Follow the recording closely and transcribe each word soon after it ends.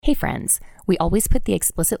Hey friends, we always put the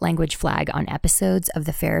explicit language flag on episodes of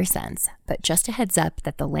The Fairer Sense, but just a heads up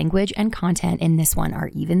that the language and content in this one are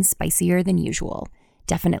even spicier than usual.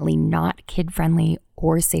 Definitely not kid-friendly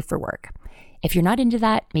or safe for work. If you're not into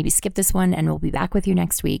that, maybe skip this one and we'll be back with you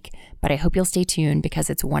next week, but I hope you'll stay tuned because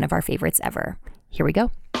it's one of our favorites ever. Here we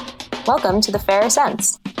go. Welcome to The Fairer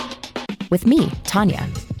Sense. With me, Tanya.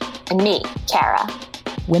 And me, Kara.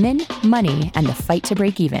 Women, money, and the fight to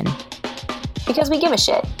break even. Because we give a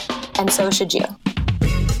shit, and so should you.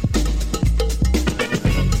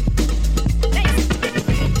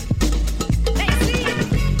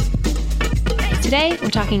 Today, we're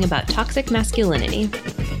talking about toxic masculinity.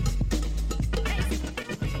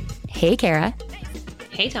 Hey, Kara.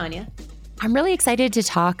 Hey, Tanya. I'm really excited to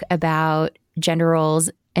talk about gender roles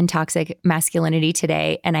and toxic masculinity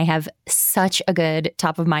today, and I have such a good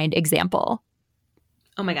top-of-mind example.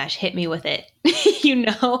 Oh my gosh, hit me with it. You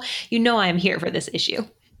know I'm here for this issue.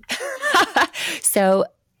 So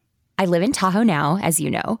I live in Tahoe now, as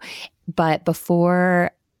you know, but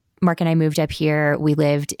before Mark and I moved up here, we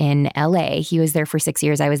lived in LA. He was there for 6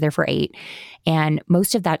 years. I was there for 8. And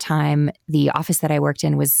most of that time, the office that I worked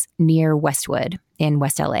in was near Westwood in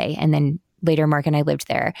West LA. And then later, Mark and I lived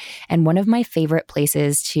there. And one of my favorite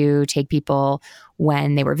places to take people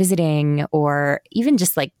when they were visiting or even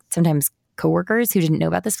just like sometimes coworkers who didn't know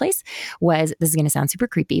about this place was, this is going to sound super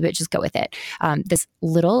creepy, but just go with it. This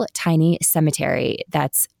little tiny cemetery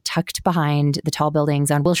that's tucked behind the tall buildings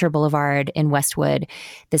on Wilshire Boulevard in Westwood,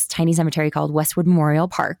 this tiny cemetery called Westwood Memorial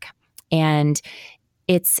Park. And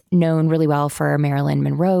it's known really well for Marilyn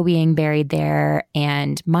Monroe being buried there.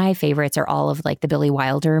 And my favorites are all of like the Billy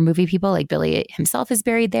Wilder movie people. Like Billy himself is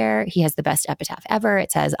buried there. He has the best epitaph ever.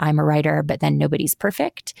 It says, "I'm a writer, but then nobody's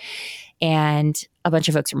perfect." And a bunch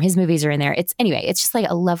of folks from his movies are in there. It's just like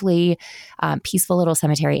a lovely, peaceful little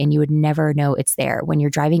cemetery. And you would never know it's there. When you're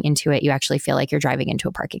driving into it, you actually feel like you're driving into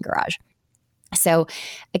a parking garage. So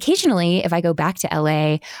occasionally, if I go back to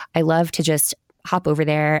LA, I love to just hop over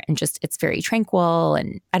there and just, it's very tranquil.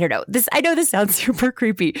 And I don't know, I know this sounds super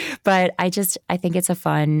creepy, but I think it's a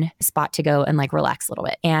fun spot to go and like relax a little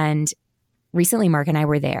bit. And recently Mark and I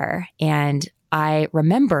were there and I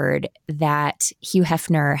remembered that Hugh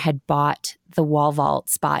Hefner had bought the wall vault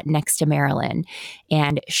spot next to Marilyn.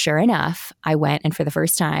 And sure enough, I went and for the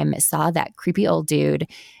first time saw that creepy old dude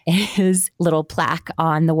and his little plaque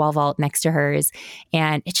on the wall vault next to hers.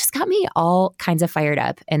 And it just got me all kinds of fired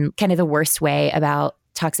up in kind of the worst way about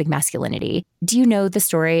toxic masculinity. Do you know the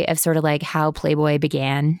story of sort of like how Playboy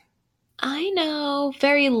began? I know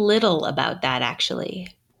very little about that, actually.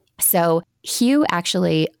 So Hugh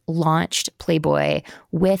actually launched Playboy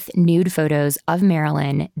with nude photos of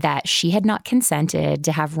Marilyn that she had not consented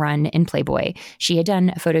to have run in Playboy. She had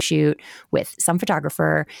done a photo shoot with some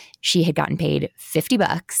photographer. She had gotten paid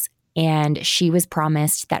 $50 and she was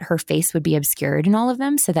promised that her face would be obscured in all of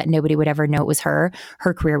them so that nobody would ever know it was her.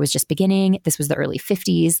 Her career was just beginning. This was the early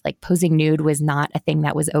 50s. Like posing nude was not a thing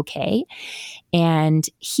that was okay. And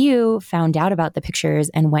Hugh found out about the pictures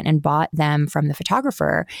and went and bought them from the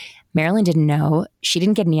photographer. Marilyn didn't know. She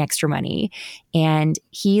didn't get any extra money. And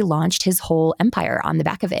he launched his whole empire on the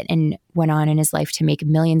back of it and went on in his life to make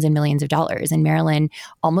millions and millions of dollars. And Marilyn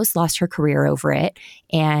almost lost her career over it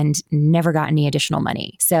and never got any additional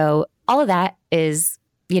money. So all of that is,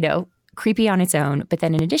 creepy on its own. But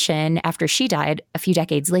then in addition, after she died a few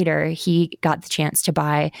decades later, he got the chance to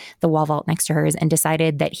buy the wall vault next to hers and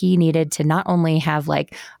decided that he needed to not only have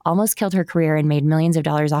like almost killed her career and made millions of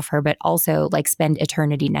dollars off her, but also like spend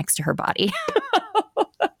eternity next to her body.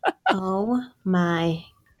 Oh my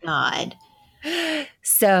God.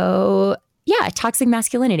 So yeah, toxic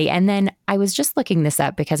masculinity. And then I was just looking this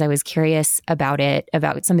up because I was curious about it,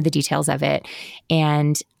 about some of the details of it.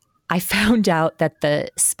 And I found out that the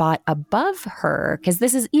spot above her, because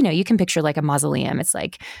this is, you can picture like a mausoleum. It's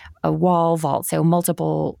like a wall vault, so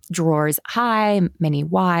multiple drawers high, many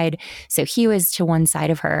wide. So Hugh is to one side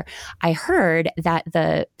of her. I heard that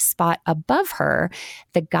the spot above her,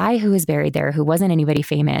 the guy who was buried there, who wasn't anybody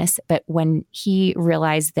famous, but when he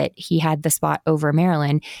realized that he had the spot over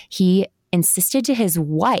Marilyn, he insisted to his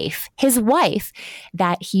wife,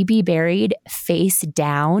 that he be buried face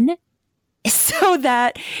down so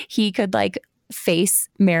that he could like face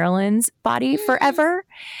Marilyn's body forever.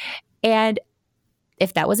 And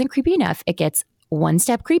if that wasn't creepy enough, it gets one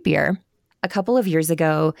step creepier. A couple of years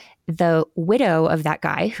ago, the widow of that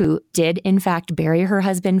guy who did in fact bury her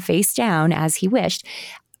husband face down as he wished,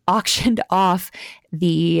 auctioned off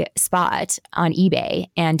the spot on eBay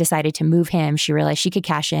and decided to move him. She realized she could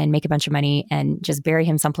cash in, make a bunch of money, and just bury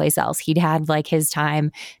him someplace else. He'd had like his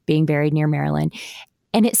time being buried near Marilyn.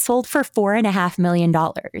 and it sold for $4.5 million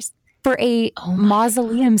for a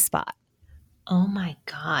mausoleum spot. Oh my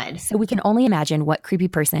God. So we can only imagine what creepy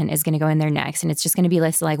person is going to go in there next. And it's just going to be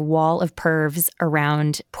this like wall of pervs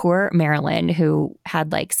around poor Marilyn, who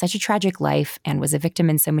had like such a tragic life and was a victim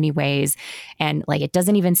in so many ways. And like it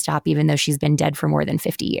doesn't even stop, even though she's been dead for more than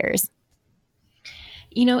 50 years.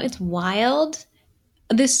 You know, it's wild.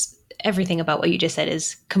 Everything about what you just said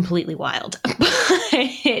is completely wild.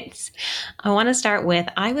 But I want to start with,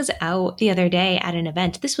 I was out the other day at an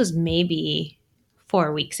event. This was maybe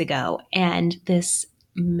 4 weeks ago. And this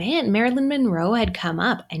man, Marilyn Monroe, had come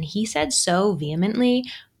up and he said so vehemently,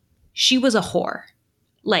 she was a whore.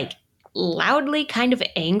 Like loudly, kind of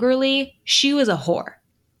angrily, she was a whore.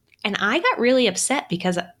 And I got really upset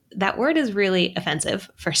because that word is really offensive,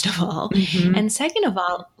 first of all. Mm-hmm. And second of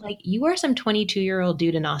all, like you are some 22-year-old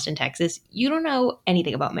dude in Austin, Texas. You don't know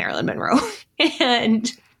anything about Marilyn Monroe.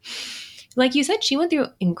 And like you said, she went through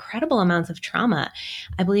incredible amounts of trauma.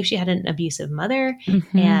 I believe she had an abusive mother,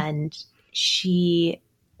 and she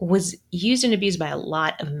was used and abused by a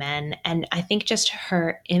lot of men. And I think just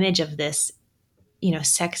her image of this, you know,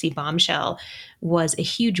 sexy bombshell was a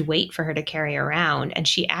huge weight for her to carry around. And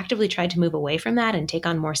she actively tried to move away from that and take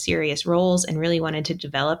on more serious roles and really wanted to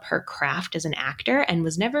develop her craft as an actor, and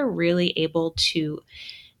was never really able to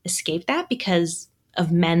escape that because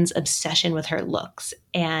of men's obsession with her looks.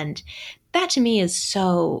 And that to me is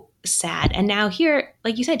so sad. And now here,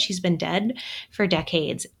 like you said, she's been dead for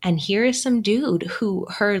decades. And here is some dude who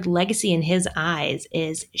her legacy in his eyes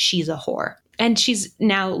is she's a whore. And she's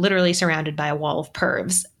now literally surrounded by a wall of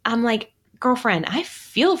pervs. I'm like, girlfriend, I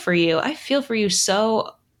feel for you. I feel for you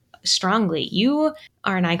so strongly. You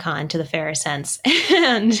are an icon to the fairest sense.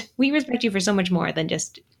 And we respect you for so much more than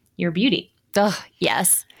just your beauty. Ugh,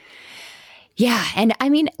 yes. Yeah. And I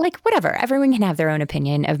mean, like, whatever. Everyone can have their own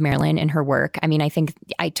opinion of Marilyn and her work. I mean, I think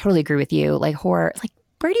I totally agree with you. Like, horror, like,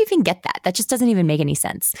 where do you even get that? That just doesn't even make any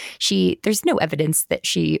sense. There's no evidence that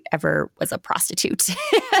she ever was a prostitute.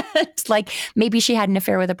 Like, maybe she had an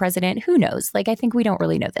affair with a president. Who knows? Like, I think we don't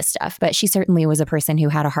really know this stuff. But she certainly was a person who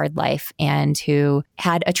had a hard life and who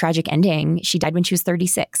had a tragic ending. She died when she was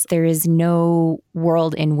 36. There is no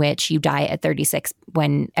world in which you die at 36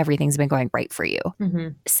 when everything's been going right for you. Mm-hmm.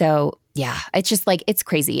 So yeah, it's just like, it's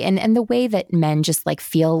crazy. And the way that men just like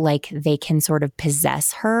feel like they can sort of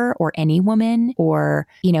possess her or any woman or,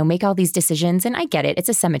 you know, make all these decisions. And I get it. It's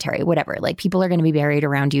a cemetery, whatever. Like people are going to be buried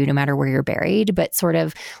around you no matter where you're buried. But sort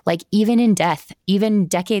of like even in death, even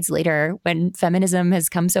decades later, when feminism has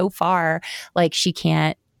come so far, like she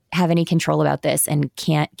can't have any control about this and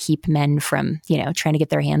can't keep men from, you know, trying to get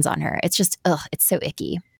their hands on her. It's just, it's so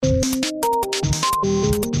icky.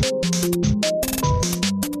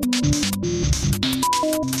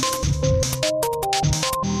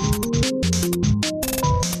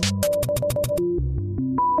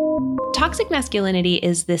 Toxic masculinity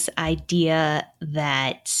is this idea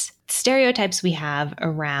that stereotypes we have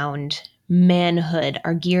around manhood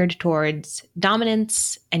are geared towards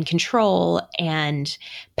dominance and control and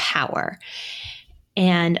power.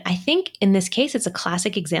 And I think in this case, it's a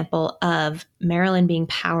classic example of Marilyn being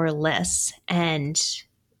powerless and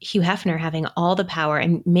Hugh Hefner having all the power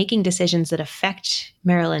and making decisions that affect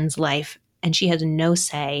Marilyn's life. And she has no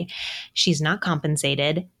say. She's not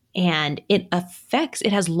compensated. And it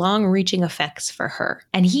has long-reaching effects for her.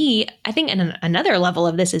 And I think another level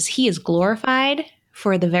of this is he is glorified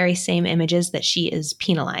for the very same images that she is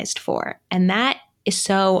penalized for. And that is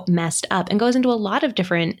so messed up and goes into a lot of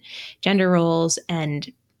different gender roles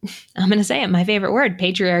and, I'm going to say it, my favorite word,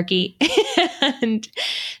 patriarchy and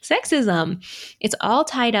sexism. It's all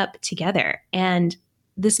tied up together. And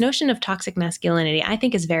this notion of toxic masculinity, I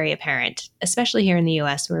think, is very apparent, especially here in the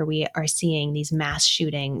US, where we are seeing these mass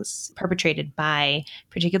shootings perpetrated by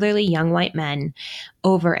particularly young white men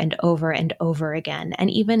over and over and over again.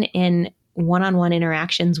 And even in one-on-one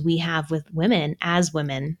interactions we have with women as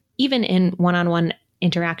women, even in one-on-one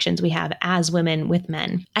interactions we have as women with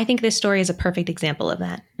men. I think this story is a perfect example of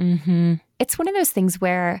that. Mm-hmm. It's one of those things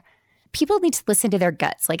where people need to listen to their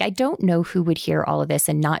guts. Like, I don't know who would hear all of this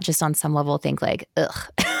and not just on some level think like, ugh.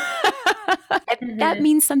 Mm-hmm. That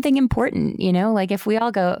means something important, you know? Like if we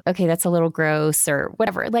all go, okay, that's a little gross or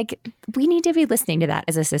whatever, like we need to be listening to that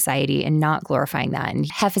as a society and not glorifying that. And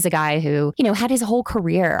Hef is a guy who, you know, had his whole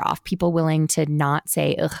career off people willing to not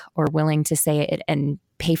say ugh or willing to say it and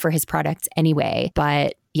pay for his products anyway.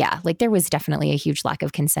 But yeah, like there was definitely a huge lack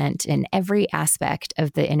of consent in every aspect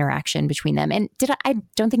of the interaction between them. And I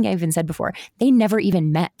don't think I even said before, they never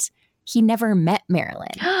even met. he never met Marilyn.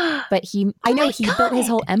 But I know he built his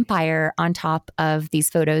whole empire on top of these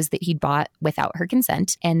photos that he'd bought without her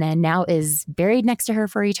consent, and then now is buried next to her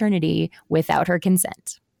for eternity without her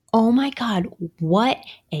consent. Oh my God, what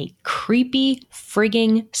a creepy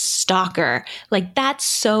frigging stalker. Like, that's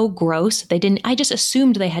so gross. I just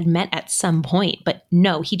assumed they had met at some point, but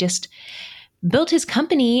no, he just built his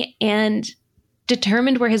company and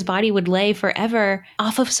determined where his body would lay forever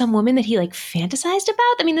off of some woman that he like fantasized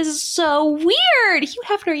about. I mean, this is so weird. Hugh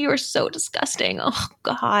Hefner, you are so disgusting. Oh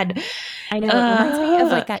God. I know. It reminds me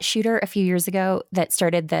of like that shooter a few years ago that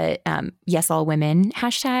started the Yes All Women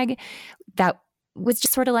hashtag that was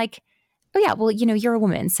just sort of like, oh yeah, well, you're a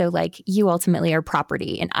woman. So like you ultimately are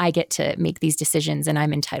property and I get to make these decisions and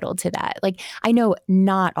I'm entitled to that. Like, I know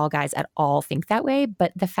not all guys at all think that way,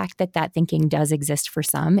 but the fact that that thinking does exist for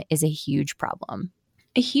some is a huge problem.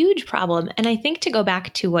 A huge problem. And I think to go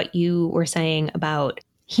back to what you were saying about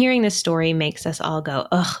hearing this story makes us all go,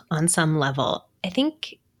 ugh, on some level. I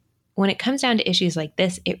think when it comes down to issues like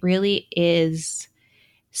this, it really is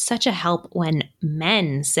such a help when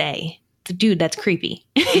men say, dude, that's creepy.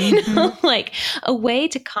 Like a way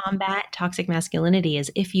to combat toxic masculinity is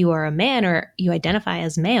if you are a man or you identify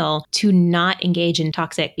as male to not engage in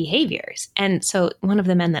toxic behaviors. And so one of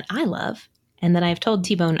the men that I love and that I've told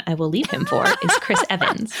T-Bone I will leave him for is Chris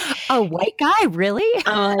Evans. A white guy? Really?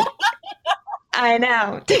 I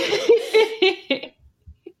know.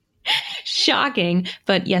 Shocking.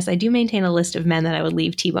 But yes, I do maintain a list of men that I would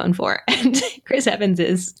leave T-Bone for. And Chris Evans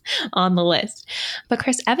is on the list. But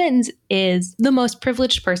Chris Evans is the most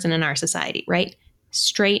privileged person in our society, right?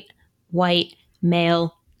 Straight, white,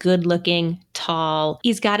 male, good looking, tall.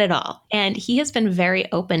 He's got it all. And he has been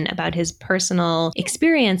very open about his personal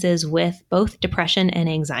experiences with both depression and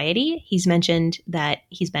anxiety. He's mentioned that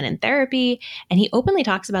he's been in therapy and he openly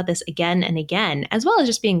talks about this again and again, as well as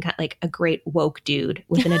just being like a great woke dude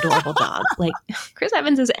with an adorable dog. Like, Chris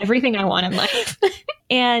Evans is everything I want in life.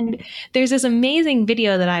 And there's this amazing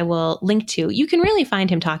video that I will link to. You can really find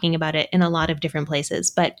him talking about it in a lot of different places,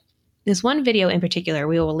 but this one video in particular,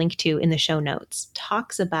 we will link to in the show notes,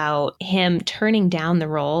 talks about him turning down the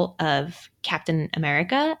role of Captain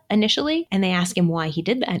America initially. And they asked him why he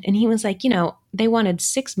did that. And he was like, they wanted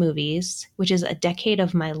 6 movies, which is a decade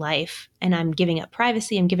of my life. And I'm giving up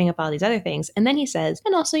privacy. I'm giving up all these other things. And then he says,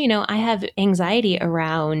 and also, I have anxiety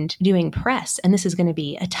around doing press. And this is going to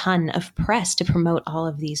be a ton of press to promote all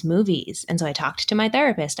of these movies. And so I talked to my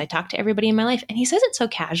therapist. I talked to everybody in my life. And he says it so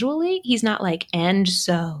casually. He's not like, and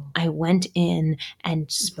so I went in and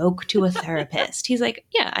spoke to a therapist. He's like,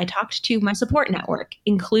 yeah, I talked to my support network,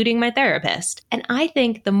 including my therapist. And I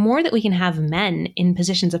think the more that we can have men in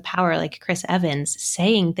positions of power like Chris Evans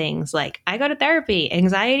saying things like, I go to therapy,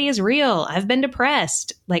 anxiety is real, I've been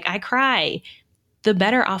depressed, like I cry, the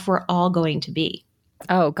better off we're all going to be.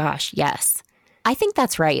 Oh gosh, yes. I think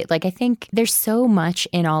that's right. Like, I think there's so much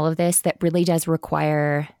in all of this that really does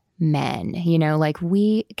require men, like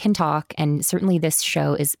we can talk, and certainly this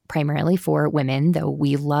show is primarily for women, though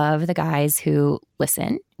we love the guys who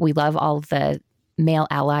listen. We love all the male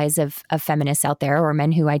allies of feminists out there, or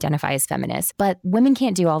men who identify as feminists. But women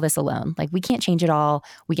can't do all this alone. Like, we can't change it all.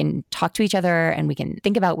 We can talk to each other and we can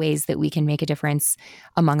think about ways that we can make a difference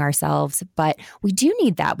among ourselves. But we do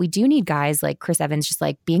need that. We do need guys like Chris Evans just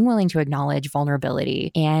like being willing to acknowledge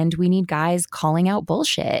vulnerability. And we need guys calling out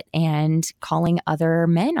bullshit and calling other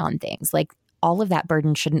men on things. Like, all of that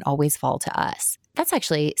burden shouldn't always fall to us. That's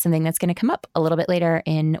actually something that's going to come up a little bit later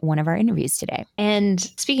in one of our interviews today. And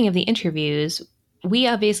speaking of the interviews, we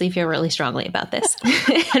obviously feel really strongly about this.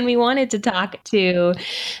 And we wanted to talk to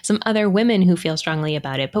some other women who feel strongly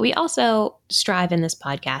about it. But we also strive in this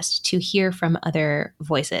podcast to hear from other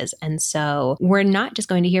voices. And so we're not just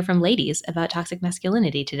going to hear from ladies about toxic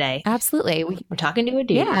masculinity today. Absolutely. We're talking to a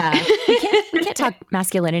dude. Yeah. We can't talk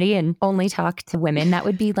masculinity and only talk to women. That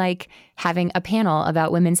would be like having a panel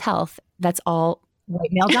about women's health that's all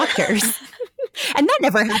white male doctors. And that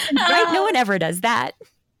never happens, right? No one ever does that.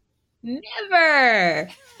 Never.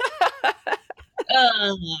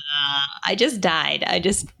 I just died. I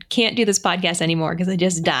just can't do this podcast anymore because I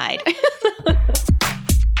just died.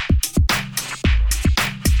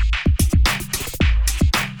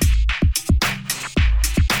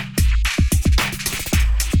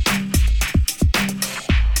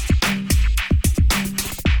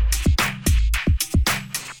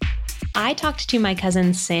 I talked to my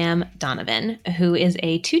cousin Sam Donovan, who is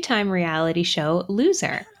a 2-time reality show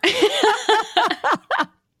loser.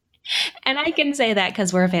 And I can say that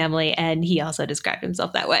because we're a family, and he also described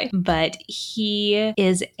himself that way. But he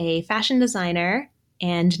is a fashion designer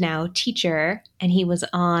and now teacher, and he was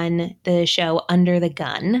on the show Under the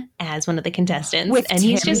Gun as one of the contestants. With and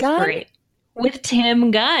he's Tim just Gunn? great. With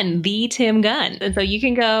Tim Gunn, the Tim Gunn. And so you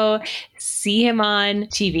can go see him on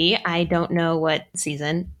TV. I don't know what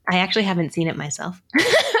season. I actually haven't seen it myself.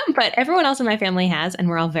 But everyone else in my family has, and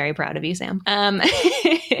we're all very proud of you, Sam.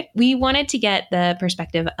 We wanted to get the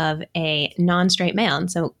perspective of a non-straight male.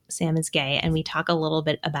 And so Sam is gay, and we talk a little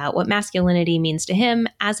bit about what masculinity means to him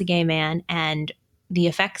as a gay man and the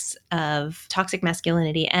effects of toxic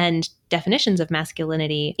masculinity and definitions of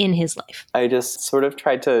masculinity in his life. I just sort of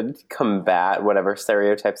tried to combat whatever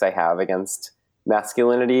stereotypes I have against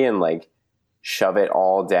masculinity and like shove it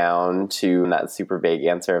all down to that super vague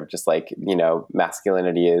answer of just like, you know,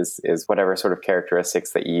 masculinity is whatever sort of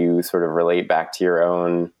characteristics that you sort of relate back to your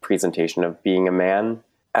own presentation of being a man.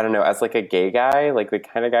 I don't know, as like a gay guy, like the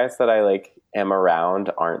kind of guys that I like am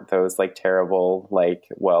around aren't those like terrible, like,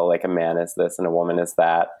 well, like a man is this and a woman is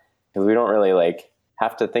that. Because we don't really like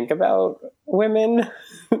have to think about women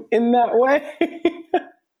in that way.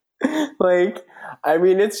 Like, I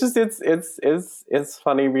mean, it's just, it's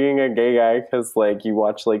funny being a gay guy because like you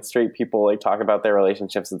watch like straight people like talk about their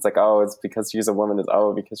relationships. It's like, oh, it's because she's a woman. It's,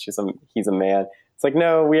 oh, because he's a man. It's like,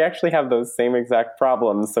 no, we actually have those same exact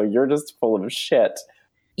problems. So you're just full of shit.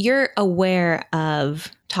 You're aware of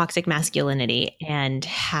toxic masculinity and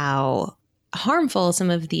how harmful some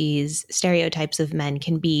of these stereotypes of men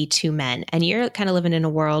can be to men. And you're kind of living in a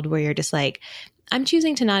world where you're just like, I'm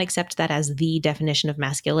choosing to not accept that as the definition of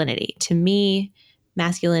masculinity. To me,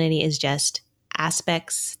 masculinity is just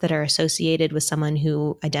aspects that are associated with someone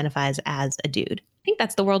who identifies as a dude. I think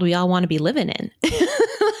that's the world we all want to be living in.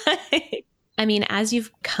 I mean, as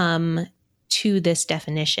you've come to this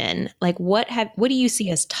definition, like what do you see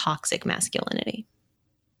as toxic masculinity?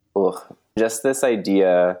 Ugh. Just this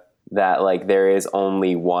idea that like there is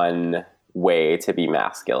only one way to be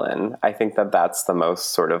masculine. I think that that's the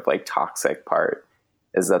most sort of like toxic part,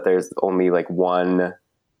 is that there's only like one,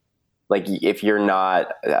 like if you're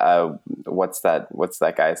not what's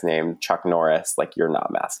that guy's name, Chuck Norris, like you're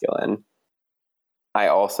not masculine. I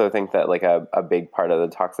also think that like a big part of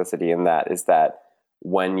the toxicity in that is that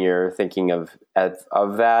when you're thinking of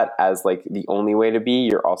that as like the only way to be,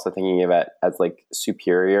 you're also thinking of it as like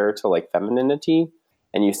superior to like femininity,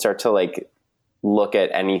 and you start to like look at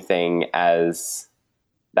anything as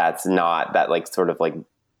that's not that like sort of like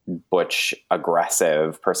butch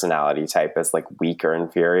aggressive personality type as like weak or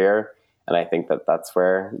inferior. And I think that that's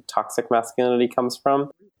where toxic masculinity comes from.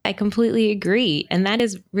 I completely agree. And that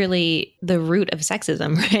is really the root of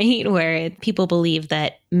sexism, right? Where people believe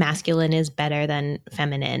that masculine is better than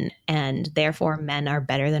feminine, and therefore men are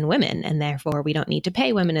better than women. And therefore we don't need to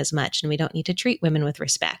pay women as much, and we don't need to treat women with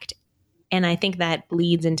respect. And I think that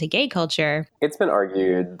bleeds into gay culture. It's been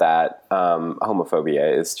argued that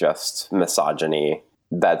homophobia is just misogyny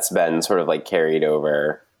that's been sort of like carried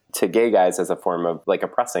over to gay guys as a form of like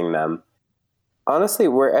oppressing them. Honestly,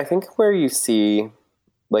 I think where you see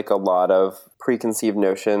like a lot of preconceived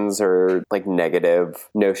notions or like negative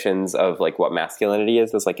notions of like what masculinity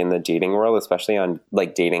is like in the dating world, especially on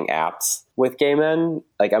like dating apps with gay men.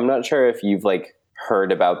 Like, I'm not sure if you've like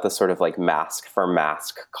heard about the sort of like mask for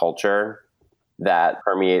mask culture that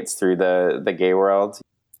permeates through the gay world.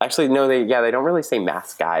 Actually, no, they don't really say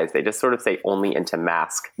mask guys. They just sort of say only into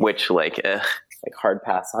mask, which like hard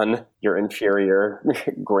pass on your inferior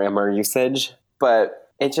grammar usage. But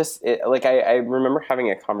I remember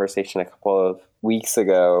having a conversation a couple of weeks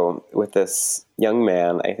ago with this young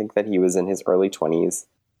man. I think that he was in his early 20s,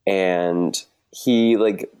 and he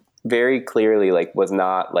like very clearly like was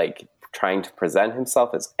not like trying to present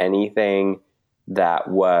himself as anything that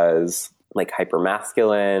was like hyper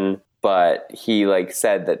masculine, but he like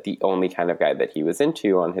said that the only kind of guy that he was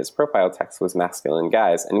into on his profile text was masculine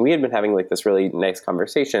guys. And we had been having like this really nice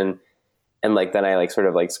conversation. And like, then I like sort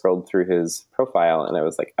of like scrolled through his profile and I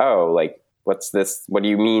was like, oh, like, what's this? What do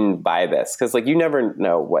you mean by this? Cause like, you never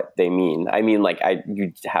know what they mean. I mean, like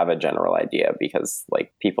you have a general idea because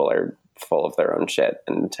like people are full of their own shit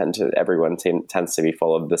and everyone tends to be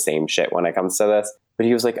full of the same shit when it comes to this. But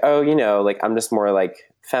he was like, oh, you know, like I'm just more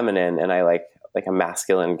like feminine and I like a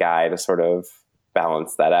masculine guy to sort of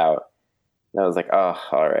balance that out. And I was like, oh,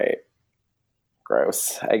 all right.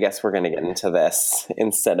 Gross. I guess we're going to get into this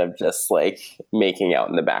instead of just like making out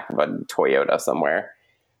in the back of a Toyota somewhere.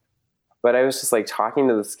 But I was just like talking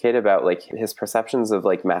to this kid about like his perceptions of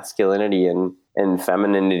like masculinity and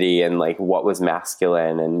femininity and like what was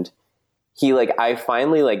masculine. And he like, I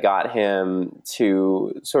finally like got him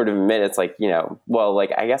to sort of admit it's like, you know, well,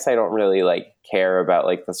 like, I guess I don't really like care about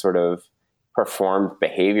like the sort of performed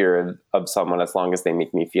behavior of someone as long as they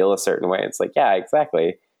make me feel a certain way. It's like, yeah,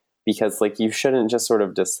 exactly. Because like, you shouldn't just sort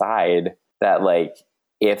of decide that like,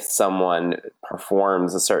 if someone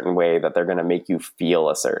performs a certain way, that they're going to make you feel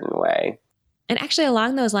a certain way. And actually,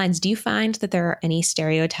 along those lines, do you find that there are any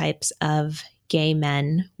stereotypes of gay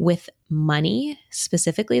men with money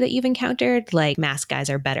specifically that you've encountered? Like, mask guys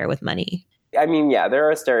are better with money. I mean, yeah, there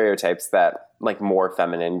are stereotypes that like more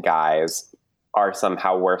feminine guys are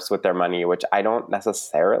somehow worse with their money, which I don't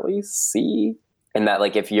necessarily see. And that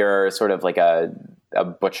like, if you're sort of like a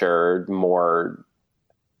butcher, more,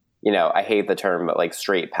 you know, I hate the term, but like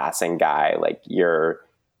straight passing guy, like you're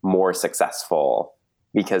more successful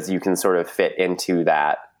because you can sort of fit into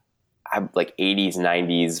that like 80s,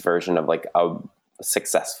 90s version of like a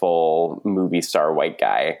successful movie star white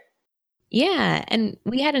guy. Yeah. And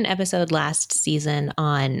we had an episode last season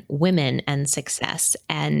on women and success.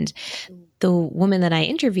 And the woman that I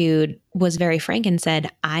interviewed was very frank and said,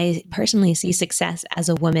 I personally see success as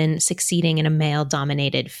a woman succeeding in a male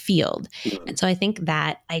dominated field. And so I think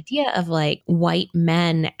that idea of like white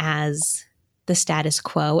men as the status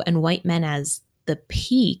quo and white men as the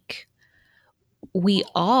peak, we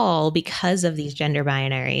all, because of these gender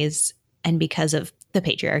binaries and because of the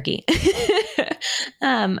patriarchy,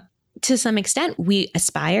 to some extent, we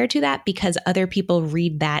aspire to that because other people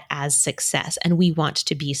read that as success and we want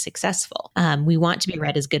to be successful. We want to be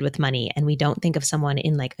read as good with money, and we don't think of someone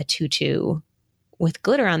in like a tutu with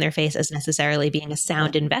glitter on their face as necessarily being a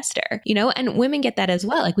sound investor, you know, and women get that as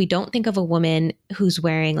well. Like, we don't think of a woman who's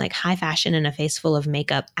wearing like high fashion and a face full of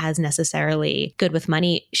makeup as necessarily good with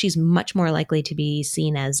money. She's much more likely to be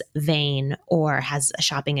seen as vain or has a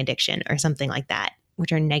shopping addiction or something like that,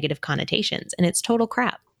 which are negative connotations. And it's total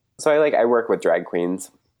crap. So I work with drag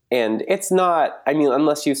queens, and it's not, I mean,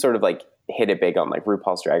 unless you sort of like hit it big on like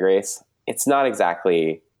RuPaul's Drag Race, it's not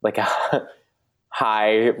exactly like a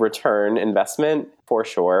high return investment for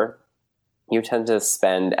sure. You tend to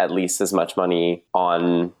spend at least as much money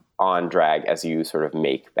on drag as you sort of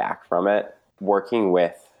make back from it. Working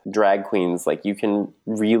with drag queens, like you can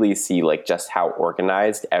really see like just how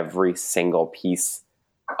organized every single piece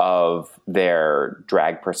of their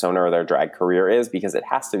drag persona or their drag career is, because it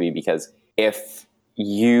has to be, because if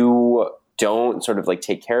you don't sort of like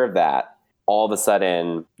take care of that, all of a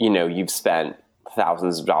sudden, you know, you've spent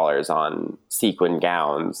thousands of dollars on sequin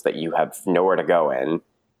gowns that you have nowhere to go in,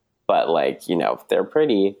 but like, you know, they're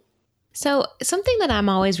pretty. So something that I'm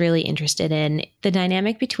always really interested in, the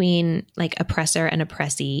dynamic between like oppressor and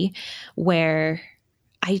oppressee, where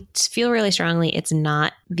I feel really strongly it's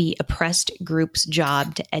not the oppressed group's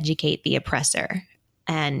job to educate the oppressor.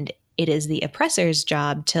 And it is the oppressor's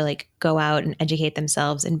job to like go out and educate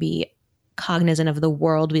themselves and be cognizant of the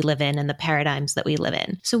world we live in and the paradigms that we live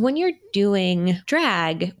in. So when you're doing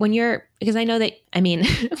drag, because I know that, I mean,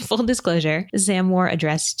 full disclosure, Sam wore a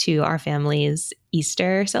dress to our family's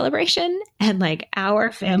Easter celebration, and like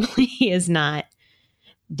our family is not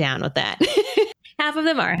down with that. Half of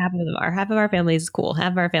them are. Half of our family is cool.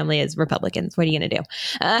 Half of our family is Republicans. What are you going to do?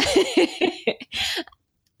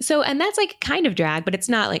 So, and that's like kind of drag, but it's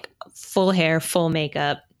not like full hair, full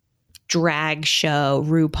makeup, drag show,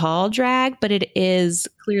 RuPaul drag, but it is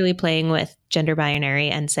clearly playing with gender binary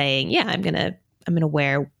and saying, yeah, I'm going to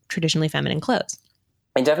wear traditionally feminine clothes.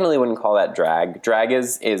 I definitely wouldn't call that drag. Drag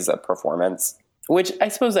is a performance, which I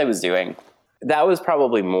suppose I was doing. That was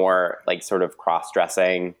probably more like sort of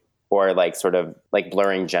cross-dressing or like sort of like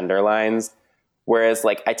blurring gender lines. Whereas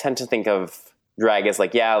like I tend to think of drag as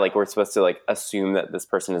like, yeah, like we're supposed to like assume that this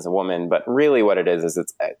person is a woman, but really what it is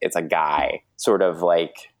it's a guy sort of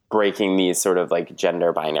like breaking these sort of like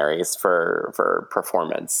gender binaries for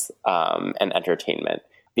performance and entertainment.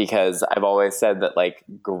 Because I've always said that like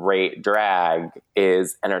great drag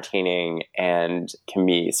is entertaining and can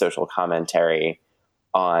be social commentary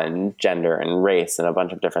on gender and race and a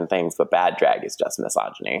bunch of different things, but bad drag is just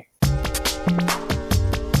misogyny.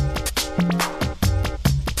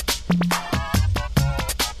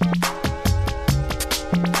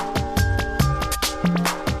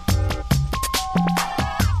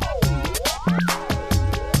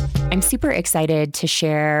 I'm super excited to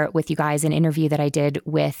share with you guys an interview that I did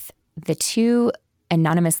with the two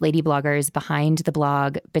anonymous lady bloggers behind the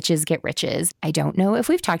blog Bitches Get Riches. I don't know if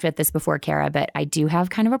we've talked about this before, Kara, but I do have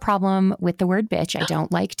kind of a problem with the word bitch. I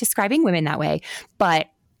don't like describing women that way, but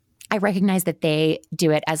I recognize that they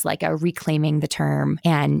do it as like a reclaiming the term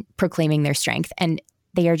and proclaiming their strength. And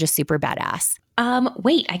they are just super badass.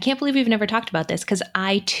 Wait, I can't believe we've never talked about this because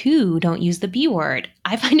I too don't use the B word.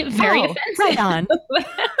 I find it very offensive. Right on.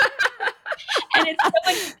 And it's so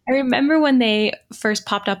like, I remember when they first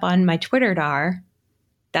popped up on my Twitter dar,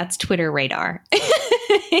 That's Twitter radar,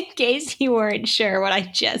 in case you weren't sure what I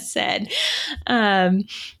just said. I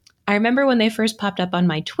remember when they first popped up on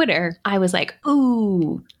my Twitter, I was like,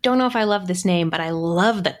 ooh, don't know if I love this name, but I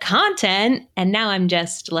love the content. And now I'm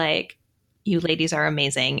just like, you ladies are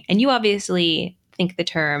amazing. And you obviously think the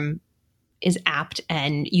term is apt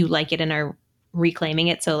and you like it and are reclaiming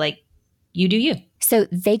it. So like, you do you. So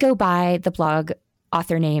they go by the blog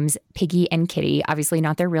author names Piggy and Kitty, obviously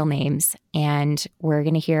not their real names. And we're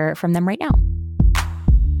going to hear from them right now.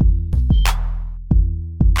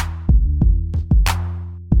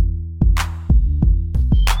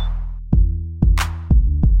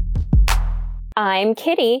 I'm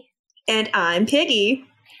Kitty. And I'm Piggy.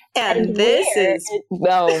 And this is...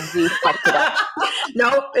 No, we fucked it up.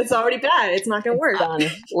 No, it's already bad. It's not going to work. Done.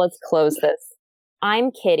 Let's close this.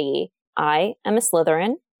 I'm Kitty. I am a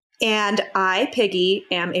Slytherin. And I, Piggy,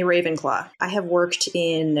 am a Ravenclaw. I have worked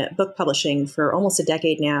in book publishing for almost a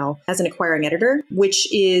decade now as an acquiring editor, which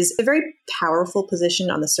is a very powerful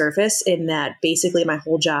position on the surface in that basically my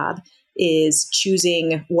whole job is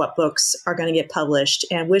choosing what books are going to get published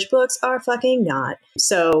and which books are fucking not.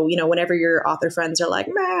 So, you know, whenever your author friends are like,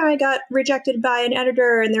 I got rejected by an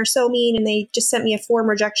editor and they're so mean and they just sent me a form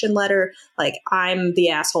rejection letter, like I'm the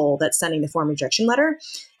asshole that's sending the form rejection letter.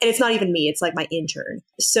 And it's not even me, it's like my intern.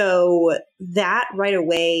 So that right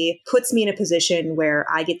away puts me in a position where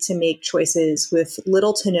I get to make choices with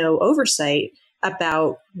little to no oversight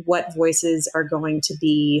about what voices are going to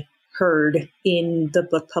be heard in the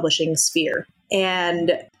book publishing sphere.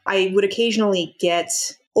 And I would occasionally get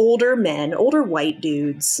older men, older white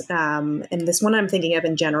dudes, and this one I'm thinking of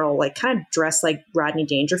in general, like kind of dressed like Rodney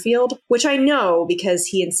Dangerfield, which I know because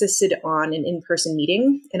he insisted on an in-person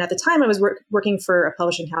meeting. And at the time I was working for a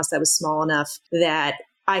publishing house that was small enough that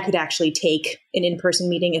I could actually take an in-person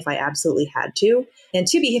meeting if I absolutely had to. And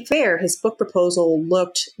to be fair, his book proposal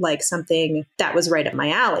looked like something that was right up my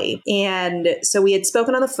alley. And so we had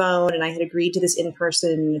spoken on the phone and I had agreed to this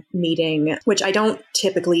in-person meeting, which I don't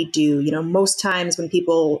typically do. You know, most times when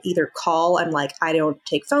people either call, I'm like, I don't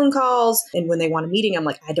take phone calls. And when they want a meeting, I'm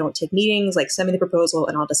like, I don't take meetings, like send me the proposal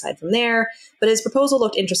and I'll decide from there. But his proposal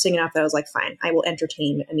looked interesting enough that I was like, fine, I will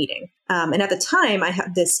entertain a meeting. And at the time I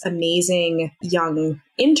had this amazing young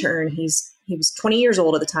intern. He was 20 years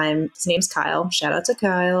old at the time. His name's Kyle. Shout out to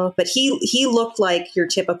Kyle. But he looked like your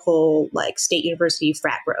typical like state university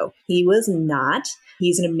frat bro. He was not.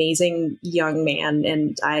 He's an amazing young man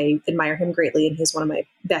and I admire him greatly. And he's one of my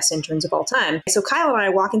best interns of all time. So Kyle and I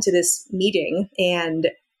walk into this meeting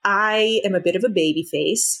and I am a bit of a baby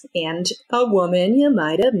face and a woman, you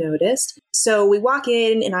might have noticed. So we walk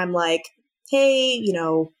in and I'm like, hey, you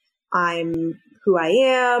know, I'm who I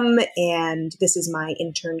am, and this is my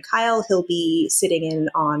intern, Kyle. He'll be sitting in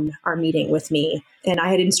on our meeting with me. And I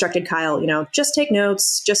had instructed Kyle, you know, just take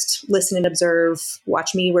notes, just listen and observe,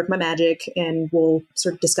 watch me work my magic, and we'll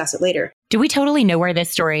sort of discuss it later. Do we totally know where this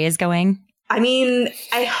story is going? I mean,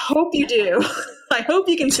 I hope you do. I hope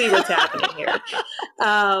you can see what's happening here.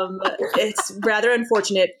 It's rather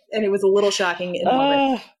unfortunate, and it was a little shocking in the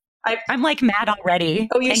moment. I'm like mad already.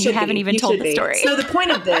 Oh, you haven't even told the story. So the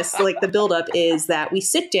point of this, like the buildup, is that we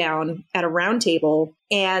sit down at a round table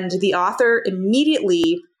and the author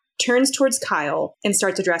immediately turns towards Kyle and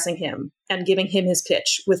starts addressing him and giving him his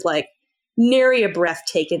pitch with like nary a breath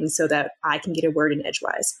taken so that I can get a word in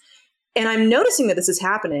edgewise. And I'm noticing that this is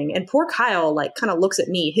happening. And poor Kyle like kind of looks at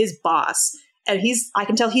me, his boss, and I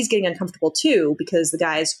can tell he's getting uncomfortable too, because the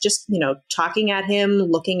guy's just, you know, talking at him,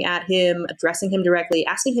 looking at him, addressing him directly,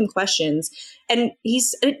 asking him questions. And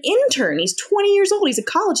he's an intern. He's 20 years old. He's a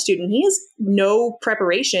college student. He has no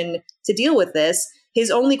preparation to deal with this.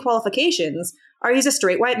 His only qualifications are he's a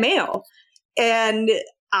straight white male. And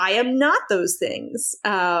I am not those things.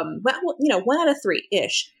 Well, you know, 1 out of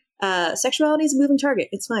 3-ish. Sexuality is a moving target.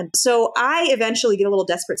 It's fine. So I eventually get a little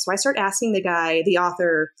desperate. So I start asking the guy, the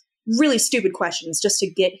author, really stupid questions just to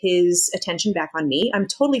get his attention back on me. I'm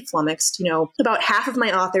totally flummoxed. You know, about half of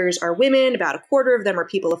my authors are women, about a quarter of them are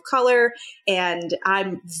people of color. And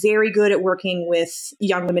I'm very good at working with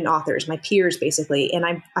young women authors, my peers, basically. And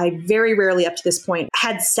I very rarely up to this point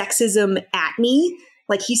had sexism at me.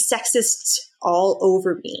 Like he's sexist all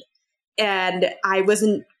over me. And I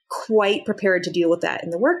wasn't quite prepared to deal with that in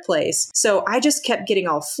the workplace. So I just kept getting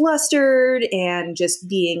all flustered and just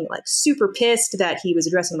being like super pissed that he was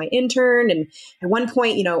addressing my intern. And at one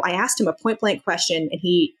point, you know, I asked him a point blank question and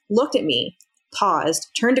he looked at me, paused,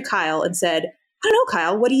 turned to Kyle and said, I don't know,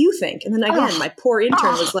 Kyle, what do you think? And then again, my poor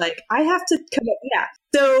intern was like, I have to come up. Yeah.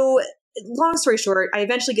 So long story short, I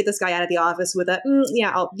eventually get this guy out of the office with a,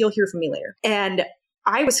 you'll hear from me later. And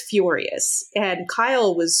I was furious and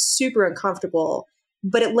Kyle was super uncomfortable.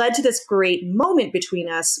 But it led to this great moment between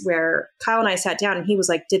us where Kyle and I sat down and he was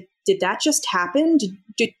like, did that just happen?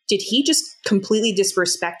 Did he just completely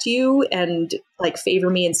disrespect you and like favor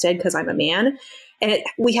me instead because I'm a man? And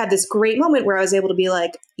we had this great moment where I was able to be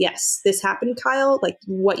like, yes, this happened, Kyle. Like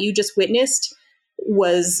what you just witnessed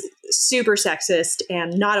was super sexist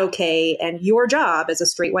and not okay. And your job as a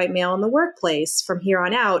straight white male in the workplace from here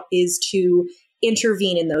on out is to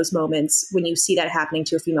intervene in those moments when you see that happening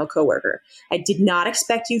to a female coworker. I did not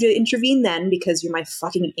expect you to intervene then because you're my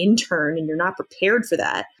fucking intern and you're not prepared for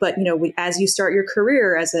that. But, you know, as you start your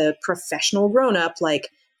career as a professional grown-up, like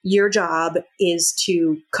your job is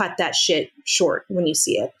to cut that shit short when you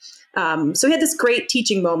see it. So we had this great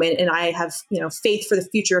teaching moment, and I have, you know, faith for the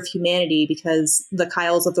future of humanity because the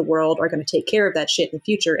Kyles of the world are going to take care of that shit in the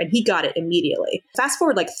future. And he got it immediately. Fast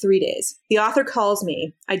forward like 3 days. The author calls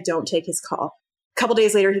me. I don't take his call. Couple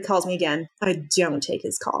days later, he calls me again. I don't take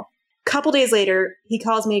his call. Couple days later, he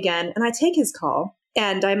calls me again and I take his call.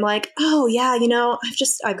 And I'm like, oh yeah, you know,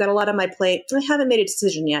 I've got a lot on my plate. I haven't made a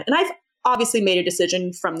decision yet. And I've obviously made a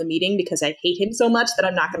decision from the meeting because I hate him so much that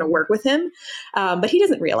I'm not going to work with him. But he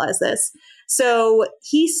doesn't realize this. So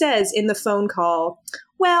he says in the phone call,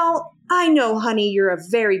 well, I know, honey, you're a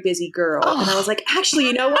very busy girl. And I was like, actually,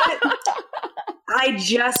 you know what? I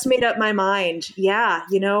just made up my mind. Yeah,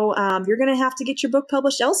 you know, you're going to have to get your book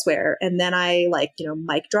published elsewhere. And then I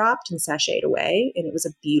mic dropped and sashayed away. And it was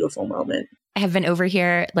a beautiful moment. I have been over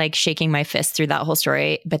here like shaking my fist through that whole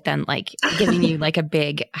story, but then like giving you like a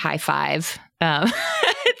big high five.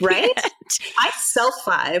 Right? I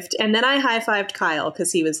self-fived and then I high-fived Kyle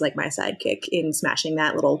because he was like my sidekick in smashing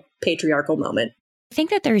that little patriarchal moment. I think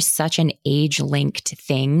that there's such an age-linked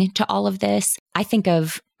thing to all of this. I think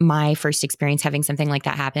of my first experience having something like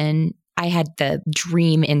that happen. I had the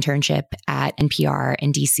dream internship at NPR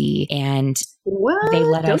in DC, and they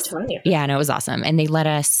let us. Yeah, no, it was awesome. And they let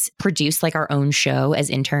us produce like our own show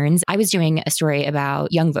as interns. I was doing a story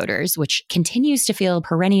about young voters, which continues to feel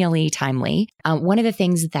perennially timely. One of the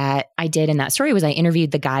things that I did in that story was I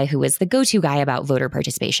interviewed the guy who was the go-to guy about voter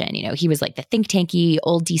participation. You know, he was like the think tanky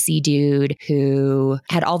old DC dude who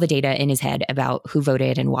had all the data in his head about who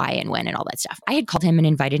voted and why and when and all that stuff. I had called him and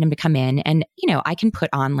invited him to come in, and you know, I can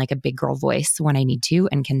put on like a big girl voice when I need to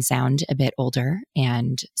and can sound a bit older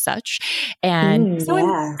and such. And so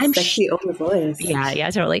I'm sexy older voice. Yeah,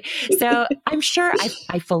 totally. So I'm sure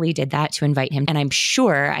I fully did that to invite him. And I'm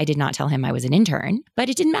sure I did not tell him I was an intern, but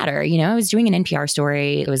it didn't matter. You know, I was doing an NPR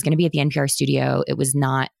story. It was going to be at the NPR studio. It was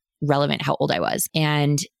not relevant how old I was.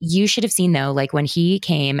 And you should have seen though, like when he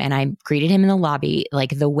came and I greeted him in the lobby,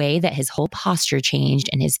 like the way that his whole posture changed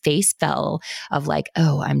and his face fell of like,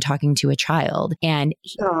 oh, I'm talking to a child. And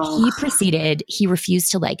he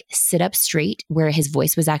refused to like sit up straight where his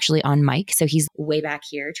voice was actually on mic. So he's way back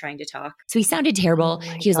here trying to talk. So he sounded terrible.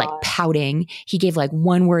 He was like pouting. He gave like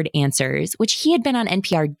one word answers, which he had been on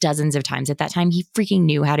NPR dozens of times at that time. He freaking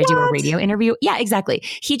knew how to do a radio interview. Yeah, exactly.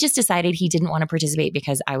 He just decided he didn't want to participate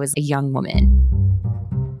because I was a young woman.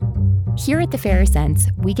 Here at The Fairer Sense,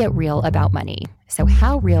 we get real about money. So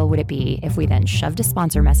how real would it be if we then shoved a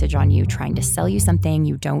sponsor message on you trying to sell you something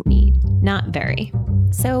you don't need? Not very.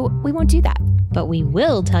 So we won't do that. But we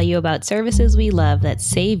will tell you about services we love that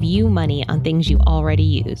save you money on things you already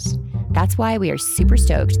use. That's why we are super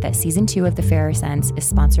stoked that Season 2 of The Fairer Sense is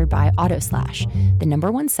sponsored by AutoSlash, the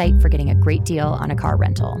 #1 site for getting a great deal on a car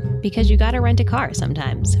rental. Because you gotta rent a car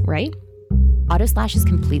sometimes, right? AutoSlash is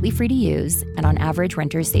completely free to use, and on average,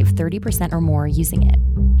 renters save 30% or more using it.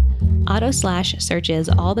 AutoSlash searches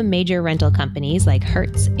all the major rental companies like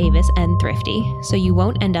Hertz, Avis, and Thrifty, so you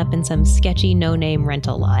won't end up in some sketchy no-name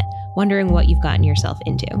rental lot wondering what you've gotten yourself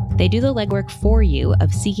into. They do the legwork for you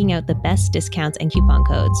of seeking out the best discounts and coupon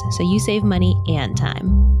codes, so you save money and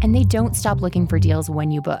time. And they don't stop looking for deals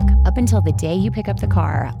when you book. Up until the day you pick up the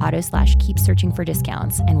car, AutoSlash keeps searching for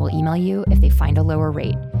discounts and will email you if they find a lower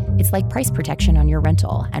rate. It's like price protection on your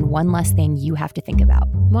rental and one less thing you have to think about.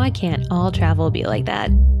 Why can't all travel be like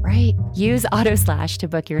that? Right. Use AutoSlash to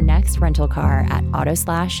book your next rental car at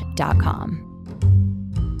autoslash.com.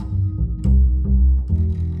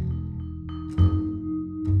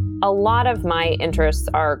 A lot of my interests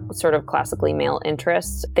are sort of classically male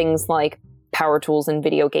interests, things like power tools and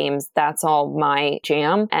video games. That's all my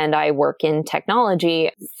jam. And I work in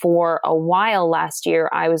technology. For a while last year,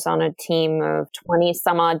 I was on a team of 20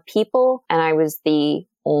 some odd people, and I was the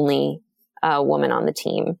only woman on the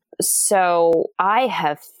team. So I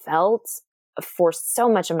have felt for so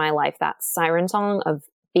much of my life that siren song of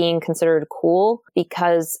being considered cool,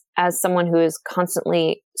 because as someone who is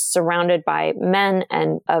constantly surrounded by men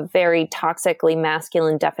and a very toxically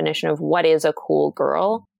masculine definition of what is a cool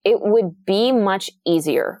girl, it would be much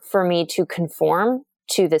easier for me to conform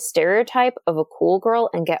to the stereotype of a cool girl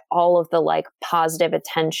and get all of the like positive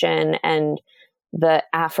attention and the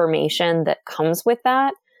affirmation that comes with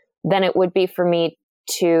that than it would be for me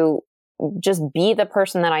to just be the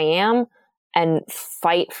person that I am and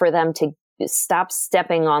fight for them to stop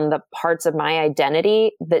stepping on the parts of my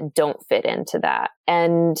identity that don't fit into that.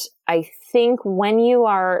 And I think when you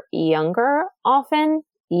are younger, often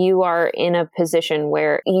you are in a position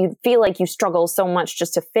where you feel like you struggle so much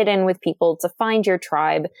just to fit in with people, to find your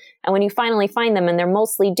tribe. And when you finally find them, and they're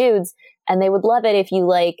mostly dudes, and they would love it if you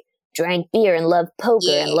like drank beer and loved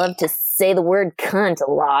poker and loved to say the word cunt a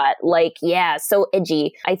lot. Like, yeah, so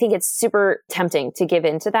edgy. I think it's super tempting to give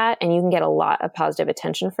into that, and you can get a lot of positive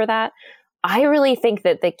attention for that. I really think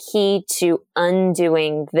that the key to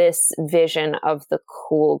undoing this vision of the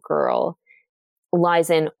cool girl lies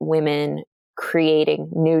in women creating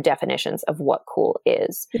new definitions of what cool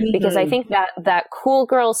is. Mm-hmm. Because I think that cool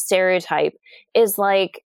girl stereotype is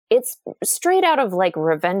like, it's straight out of like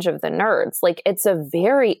Revenge of the Nerds. Like, it's a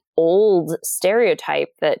very old stereotype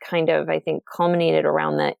that kind of, I think, culminated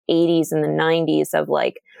around the 80s and the 90s of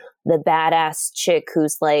like the badass chick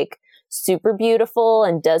who's like super beautiful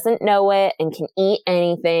and doesn't know it and can eat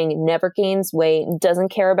anything, never gains weight, doesn't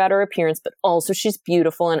care about her appearance, but also she's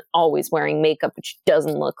beautiful and always wearing makeup, but she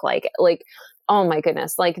doesn't look like it. Like, oh my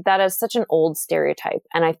goodness, like that is such an old stereotype.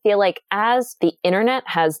 And I feel like as the internet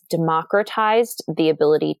has democratized the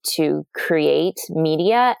ability to create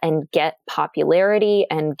media and get popularity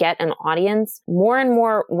and get an audience, more and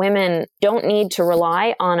more women don't need to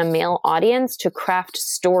rely on a male audience to craft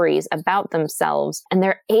stories about themselves. And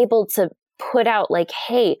they're able to put out like,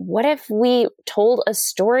 hey, what if we told a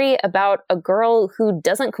story about a girl who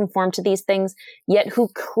doesn't conform to these things, yet who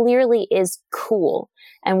clearly is cool?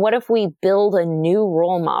 And what if we build a new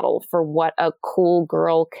role model for what a cool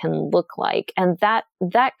girl can look like? And that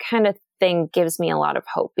kind of thing gives me a lot of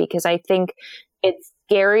hope, because I think it's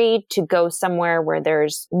scary to go somewhere where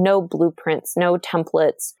there's no blueprints, no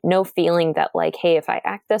templates, no feeling that like, hey, if I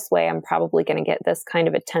act this way, I'm probably going to get this kind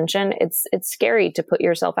of attention. It's scary to put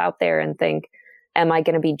yourself out there and think, am I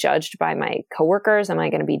going to be judged by my coworkers? Am I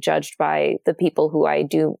going to be judged by the people who I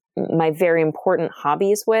do my very important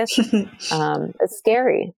hobbies with? It's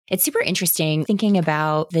scary. It's super interesting thinking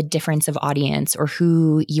about the difference of audience or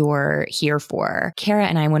who you're here for. Kara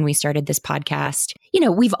and I, when we started this podcast,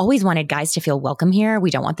 we've always wanted guys to feel welcome here.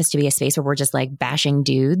 We don't want this to be a space where we're just like bashing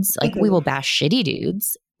dudes. Like, we will bash shitty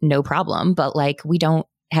dudes, no problem. But like, we don't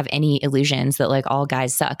have any illusions that like all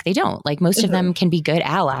guys suck. They don't. Like, most of them can be good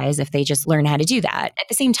allies if they just learn how to do that. At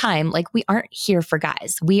the same time, like, we aren't here for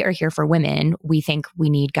guys. We are here for women. We think we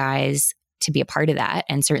need guys to be a part of that.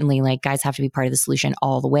 And certainly like guys have to be part of the solution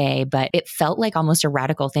all the way. But it felt like almost a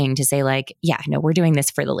radical thing to say like, yeah, no, we're doing this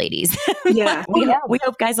for the ladies. Yeah. we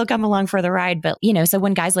hope guys will come along for the ride. But so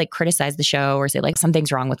when guys like criticize the show or say like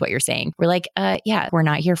something's wrong with what you're saying, we're like, yeah, we're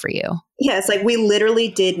not here for you. Yeah, it's like we literally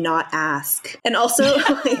did not ask. And also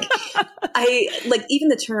like I like even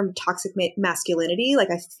the term toxic masculinity, like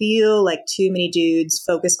I feel like too many dudes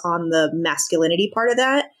focus on the masculinity part of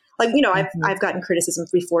that. Like, I've gotten criticism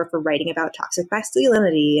before for writing about toxic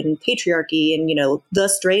masculinity and patriarchy and, the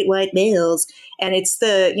straight white males. And it's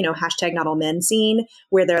the, hashtag not all men scene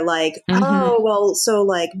where they're like, oh, well, so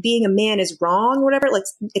like being a man is wrong or whatever. Like,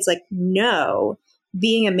 it's like, no,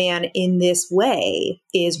 being a man in this way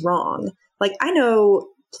is wrong. Like, I know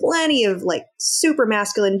plenty of like super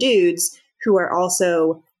masculine dudes who are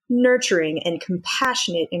also nurturing and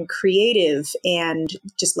compassionate and creative and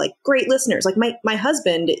just like great listeners. Like my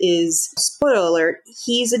husband is, spoiler alert,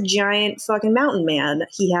 he's a giant fucking mountain man.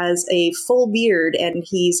 He has a full beard and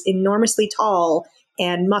he's enormously tall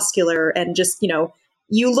and muscular and just,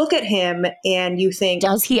 you look at him and you think,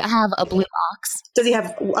 does he have a blue ox? Does he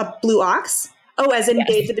have a blue ox? Oh, as in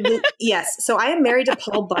David the Blue. Yes. So I am married to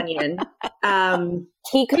Paul Bunyan.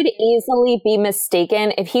 He could easily be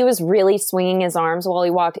mistaken if he was really swinging his arms while he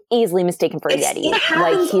walked, easily mistaken for a Yeti. It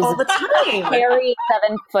happens all the time. A very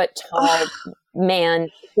 7-foot tall man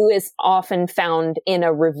who is often found in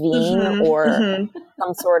a ravine or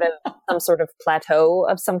some sort of plateau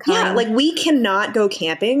of some kind. Yeah, like we cannot go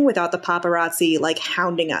camping without the paparazzi like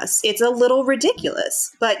hounding us. It's a little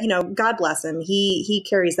ridiculous, but God bless him. He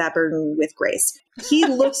carries that burden with grace. He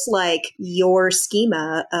looks like your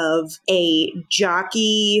schema of a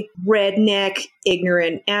jockey, redneck,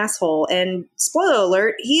 ignorant asshole. And spoiler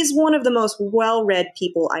alert, he's one of the most well-read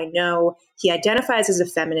people I know. He identifies as a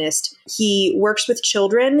feminist. He works with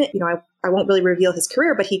children. I won't really reveal his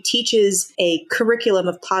career, but he teaches a curriculum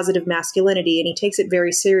of positive masculinity, and he takes it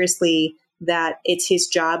very seriously that it's his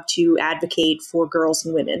job to advocate for girls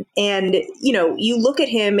and women. And, you look at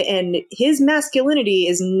him and his masculinity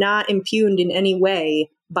is not impugned in any way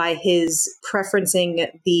by his preferencing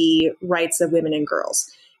the rights of women and girls.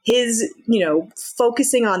 His,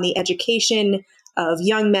 focusing on the education of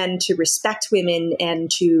young men to respect women and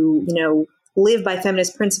to, live by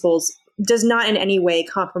feminist principles does not in any way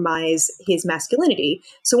compromise his masculinity.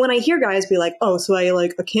 So when I hear guys be like, oh, so I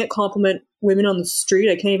can't compliment women on the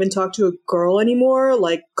street. I can't even talk to a girl anymore.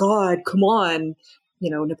 Like, God, come on.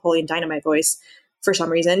 Napoleon Dynamite voice for some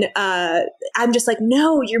reason. I'm just like,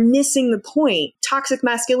 no, you're missing the point. Toxic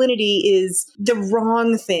masculinity is the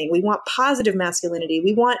wrong thing. We want positive masculinity.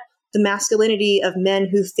 We want the masculinity of men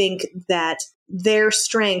who think that their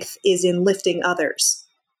strength is in lifting others.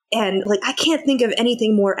 And I can't think of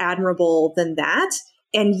anything more admirable than that.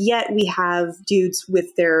 And yet we have dudes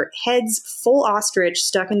with their heads full ostrich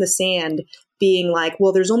stuck in the sand being like,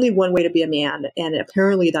 well, there's only one way to be a man. And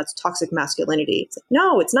apparently that's toxic masculinity. It's like,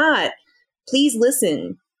 no, it's not. Please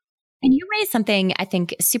listen. And you raised something I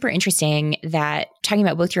think super interesting, that talking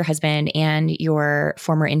about both your husband and your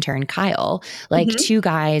former intern, Kyle, two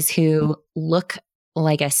guys who look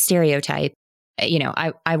like a stereotype.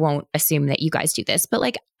 I won't assume that you guys do this, but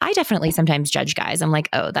I definitely sometimes judge guys. I'm like,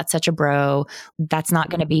 oh, that's such a bro. That's not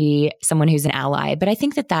going to be someone who's an ally. But I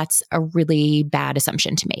think that that's a really bad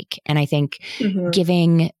assumption to make. And I think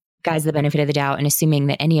giving guys the benefit of the doubt and assuming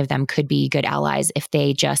that any of them could be good allies if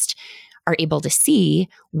they just are able to see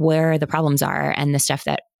where the problems are and the stuff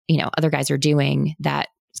that, other guys are doing that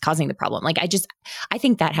is causing the problem. I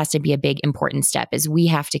think that has to be a big important step, is we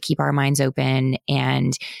have to keep our minds open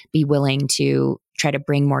and be willing to try to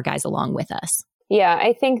bring more guys along with us. Yeah,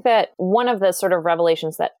 I think that one of the sort of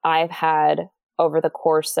revelations that I've had over the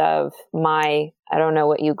course of my, I don't know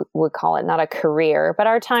what you would call it, not a career, but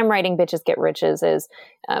our time writing Bitches Get Riches is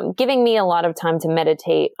giving me a lot of time to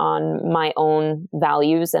meditate on my own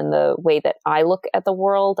values and the way that I look at the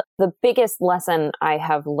world. The biggest lesson I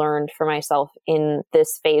have learned for myself in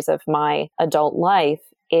this phase of my adult life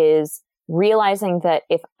is realizing that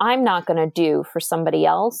if I'm not going to do for somebody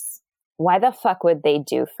else, why the fuck would they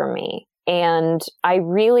do for me? And I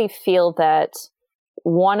really feel that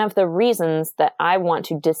one of the reasons that I want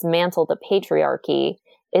to dismantle the patriarchy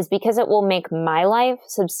is because it will make my life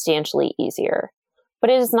substantially easier. But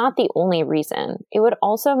it is not the only reason. It would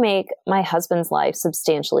also make my husband's life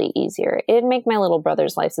substantially easier. It'd make my little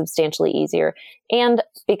brother's life substantially easier. And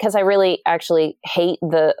because I really actually hate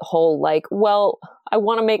the whole I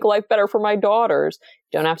want to make life better for my daughters.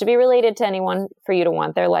 You don't have to be related to anyone for you to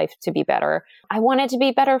want their life to be better. I want it to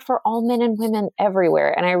be better for all men and women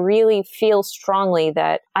everywhere. And I really feel strongly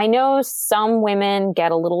that I know some women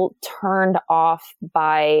get a little turned off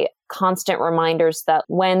by constant reminders that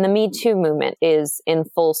when the Me Too movement is in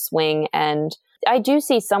full swing, and I do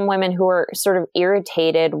see some women who are sort of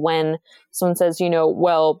irritated when someone says,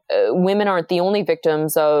 women aren't the only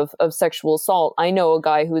victims of sexual assault. I know a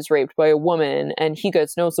guy who's raped by a woman and he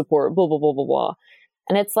gets no support, blah, blah, blah, blah, blah.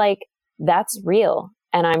 And it's that's real.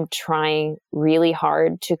 And I'm trying really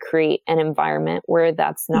hard to create an environment where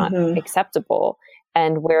that's not acceptable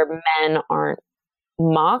and where men aren't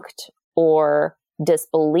mocked or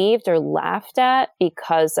disbelieved or laughed at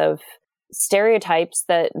because of stereotypes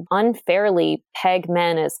that unfairly peg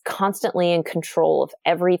men as constantly in control of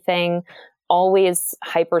everything, always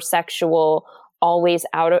hypersexual, always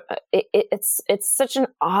out of it's such an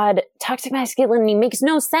odd toxic masculinity makes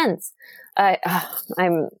no sense.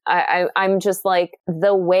 I'm just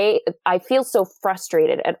the way I feel so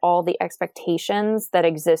frustrated at all the expectations that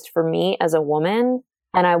exist for me as a woman.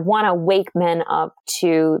 And I want to wake men up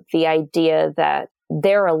to the idea that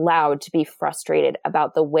they're allowed to be frustrated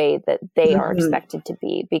about the way that they are expected to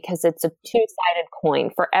be, because it's a two-sided coin.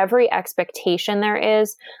 For every expectation there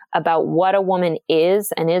is about what a woman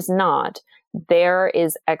is and is not, there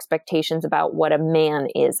is expectations about what a man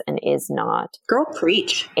is and is not. Girl,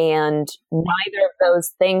 preach. And neither of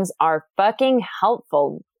those things are fucking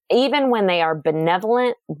helpful. Even when they are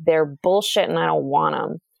benevolent, they're bullshit and I don't want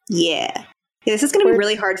them. Yeah. This is going to be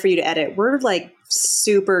really hard for you to edit. We're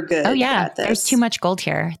super good at this. There's too much gold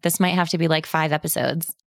here. This might have to be 5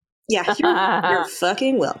 episodes. Yeah, you're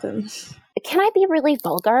fucking welcome. Can I be really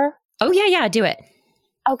vulgar? Oh, yeah, do it.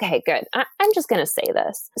 Okay, good. I'm just going to say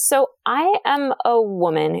this. So I am a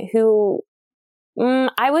woman who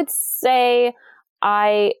I would say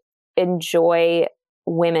I enjoy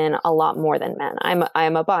women a lot more than men.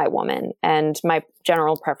 I'm a bi woman, and my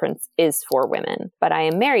general preference is for women, but I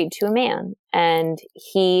am married to a man, and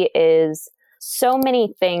he is so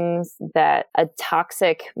many things that a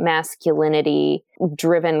toxic masculinity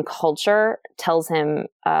driven culture tells him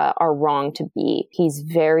are wrong to be. He's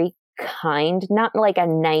very kind, not like a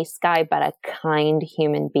nice guy, but a kind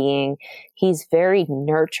human being. He's very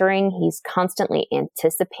nurturing. He's constantly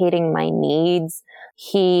anticipating my needs.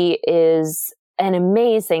 He is an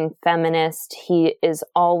amazing feminist. He is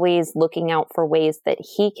always looking out for ways that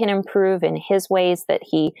he can improve in his ways, that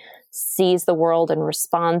he sees the world and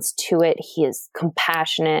responds to it. He is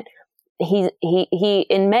compassionate. He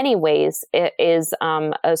in many ways is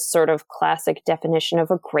a sort of classic definition of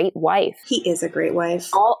a great wife. He is a great wife.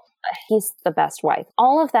 He's the best wife.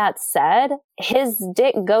 All of that said, his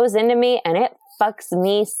dick goes into me and it fucks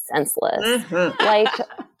me senseless. Mm-hmm. Like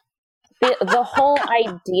the whole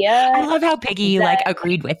idea. I love how Piggy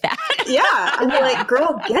agreed with that. Yeah. I'm like,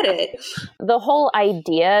 girl, get it. The whole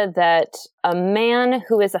idea that a man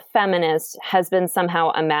who is a feminist has been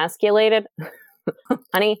somehow emasculated.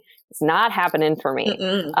 Honey, it's not happening for me.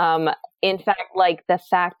 In fact, like the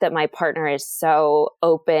fact that my partner is so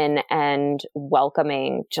open and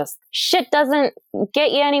welcoming, just shit doesn't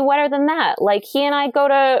get you any wetter than that. Like he and I go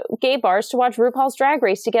to gay bars to watch RuPaul's Drag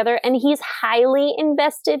Race together, and he's highly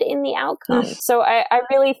invested in the outcome. So I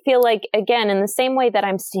really feel like, again, in the same way that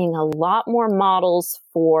I'm seeing a lot more models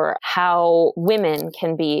for how women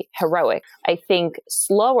can be heroic, I think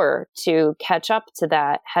slower to catch up to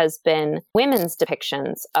that has been women's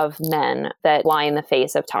depictions of men that lie in the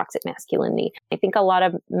face of toxic masculinity. I think a lot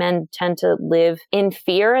of men tend to live in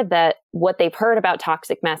fear that what they've heard about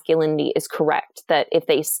toxic masculinity is correct, that if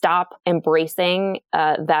they stop embracing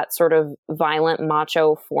that sort of violent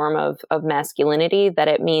macho form of masculinity, that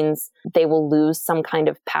it means they will lose some kind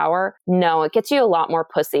of power. No, it gets you a lot more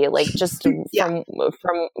pussy. Like just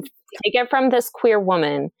from take it from this queer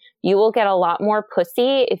woman, you will get a lot more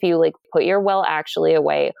pussy if you like put your well actually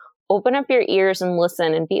away. Open up your ears and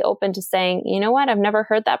listen and be open to saying, you know what, I've never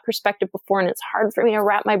heard that perspective before and it's hard for me to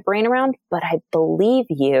wrap my brain around, but I believe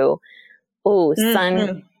you. Oh,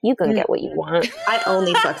 son, you can get what you want. I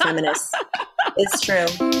only fuck feminists. It's true.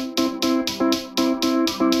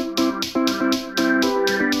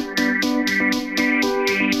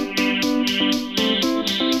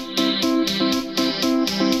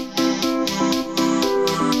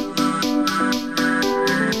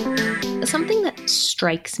 Something that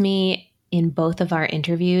strikes me in both of our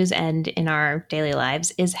interviews and in our daily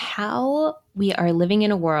lives is how we are living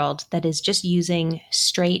in a world that is just using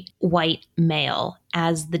straight white male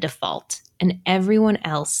as the default, and everyone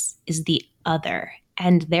else is the other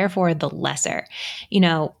and therefore the lesser. You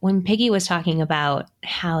know, when Piggy was talking about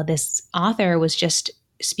how this author was just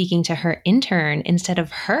speaking to her intern instead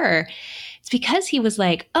of her, it's because he was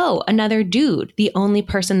like, oh, another dude, the only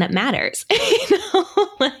person that matters. You know,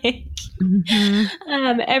 like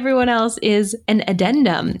everyone else is an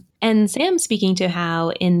addendum. And Sam speaking to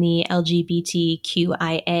how in the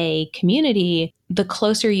LGBTQIA community, the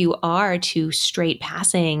closer you are to straight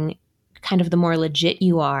passing, kind of the more legit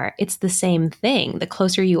you are. It's the same thing. The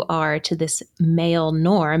closer you are to this male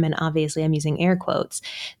norm, and obviously I'm using air quotes,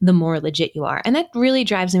 the more legit you are. And that really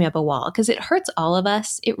drives me up a wall because it hurts all of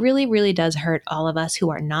us. It really, really does hurt all of us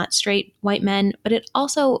who are not straight white men, but it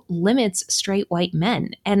also limits straight white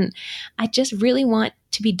men. And I just really want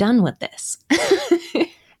to be done with this.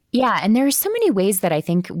 Yeah. And there's so many ways that I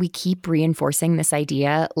think we keep reinforcing this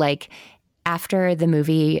idea. Like after the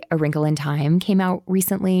movie A Wrinkle in Time came out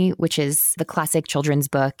recently, which is the classic children's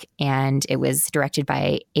book, and it was directed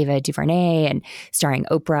by Ava DuVernay and starring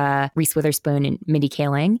Oprah, Reese Witherspoon, and Mindy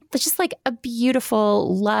Kaling. It's just like a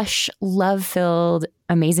beautiful, lush, love-filled,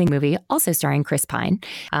 amazing movie, also starring Chris Pine,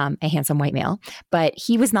 a handsome white male. But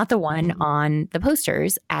he was not the one on the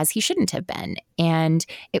posters, as he shouldn't have been. And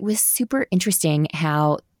it was super interesting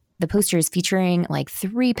how the posters featuring like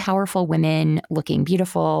 3 powerful women looking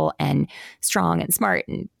beautiful and strong and smart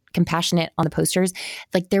and compassionate on the posters.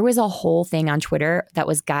 Like there was a whole thing on Twitter that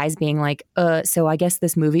was guys being like, so I guess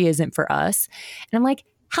this movie isn't for us. And I'm like,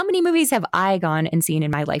 how many movies have I gone and seen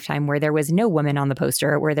in my lifetime where there was no woman on the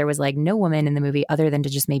poster, where there was like no woman in the movie other than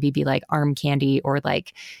to just maybe be like arm candy or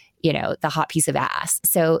like, you know, the hot piece of ass.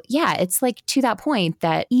 So yeah, it's like to that point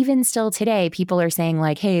that even still today, people are saying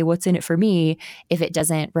like, hey, what's in it for me if it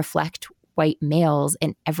doesn't reflect white males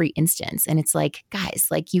in every instance. And it's like, guys,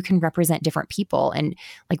 like you can represent different people and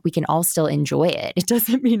like we can all still enjoy it. It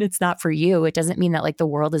doesn't mean it's not for you. It doesn't mean that like the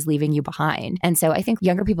world is leaving you behind. And so I think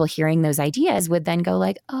younger people hearing those ideas would then go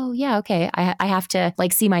like, oh yeah, okay, I have to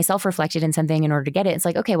like see myself reflected in something in order to get it. It's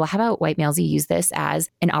like, okay, well, how about white males? You use this as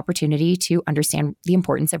an opportunity to understand the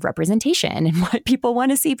importance of representation and what people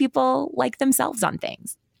want to see people like themselves on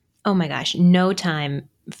things. Oh my gosh, no time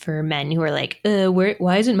for men who are like,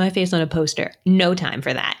 why isn't my face on a poster? No time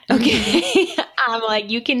for that. Okay. I'm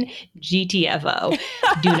like, you can GTFO.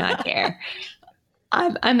 Do not care.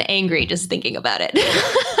 I'm angry just thinking about it.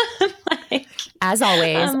 Like, as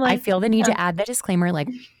always, I feel the need to add the disclaimer, like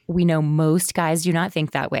we know most guys do not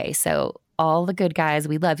think that way. So all the good guys,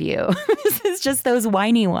 we love you. This is just those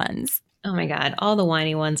whiny ones. Oh my God. All the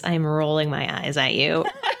whiny ones. I'm rolling my eyes at you.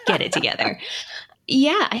 Get it together.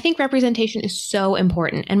 Yeah, I think representation is so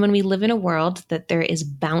important. And when we live in a world that there is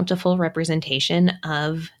bountiful representation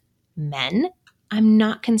of men, I'm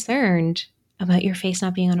not concerned about your face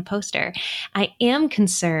not being on a poster. I am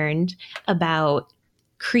concerned about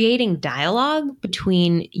creating dialogue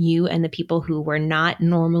between you and the people who we're not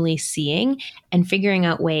normally seeing and figuring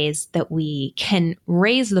out ways that we can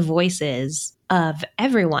raise the voices of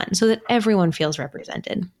everyone so that everyone feels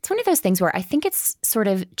represented. It's one of those things where I think it's sort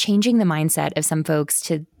of changing the mindset of some folks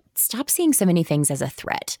to stop seeing so many things as a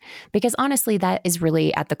threat. Because honestly, that is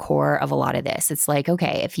really at the core of a lot of this. It's like,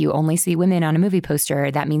 okay, if you only see women on a movie poster,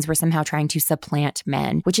 that means we're somehow trying to supplant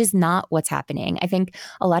men, which is not what's happening. I think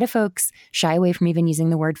a lot of folks shy away from even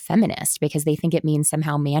using the word feminist because they think it means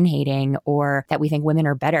somehow man-hating or that we think women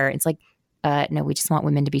are better. It's like, no, we just want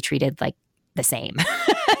women to be treated like the same.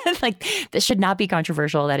 Like, this should not be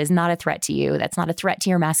controversial. That is not a threat to you. That's not a threat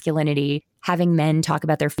to your masculinity. Having men talk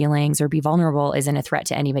about their feelings or be vulnerable isn't a threat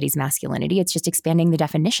to anybody's masculinity. It's just expanding the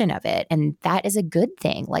definition of it. And that is a good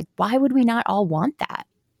thing. Like, why would we not all want that?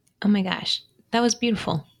 Oh my gosh, that was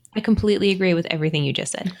beautiful. I completely agree with everything you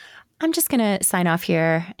just said. I'm just going to sign off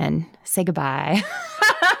here and say goodbye.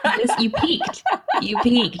 You peaked. You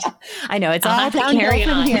peaked. I know. It's all downhill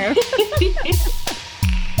from here.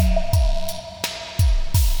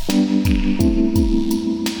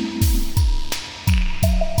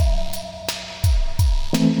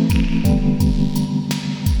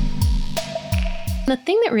 The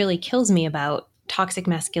thing that really kills me about toxic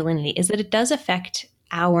masculinity is that it does affect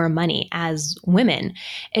our money as women,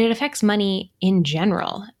 and it affects money in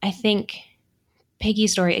general. I think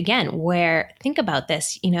Piggy's story again, where think about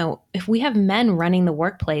this, if we have men running the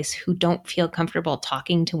workplace who don't feel comfortable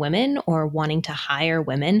talking to women or wanting to hire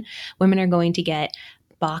women, women are going to get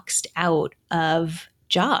boxed out of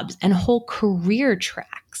jobs and whole career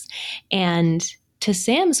tracks. And to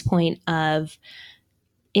Sam's point of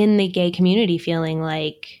in the gay community feeling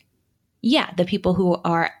like, yeah, the people who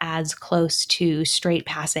are as close to straight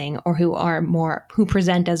passing or who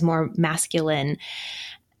present as more masculine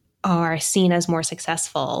are seen as more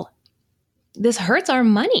successful. This hurts our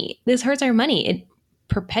money. It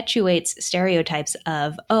perpetuates stereotypes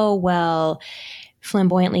of, oh, well,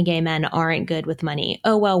 flamboyantly gay men aren't good with money.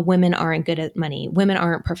 Oh, well, women aren't good at money. Women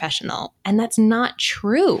aren't professional. And that's not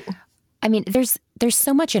true. I mean, there's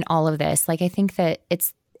so much in all of this. Like, I think that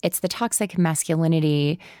it's the toxic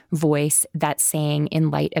masculinity voice that's saying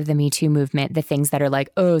in light of the Me Too movement, the things that are like,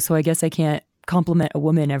 oh, so I guess I can't compliment a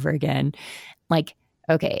woman ever again. Like,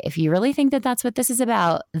 okay, if you really think that that's what this is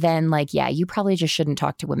about, then like, yeah, you probably just shouldn't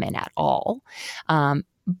talk to women at all.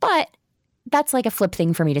 But that's like a flip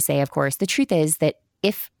thing for me to say, of course. The truth is that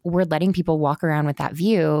if we're letting people walk around with that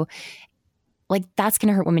view, like that's going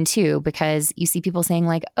to hurt women too, because you see people saying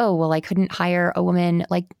like, oh, well, I couldn't hire a woman,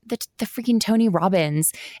 like the freaking Tony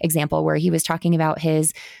Robbins example where he was talking about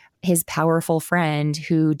his powerful friend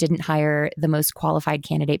who didn't hire the most qualified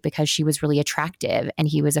candidate because she was really attractive and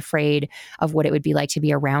he was afraid of what it would be like to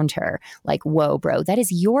be around her. Like, whoa, bro, that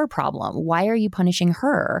is your problem. Why are you punishing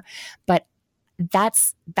her? But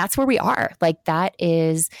that's where we are. Like that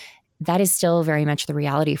is still very much the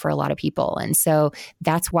reality for a lot of people. And so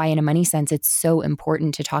that's why in a money sense, it's so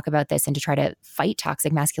important to talk about this and to try to fight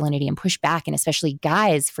toxic masculinity and push back. And especially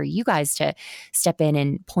guys, for you guys to step in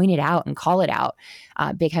and point it out and call it out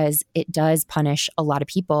because it does punish a lot of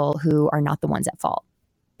people who are not the ones at fault.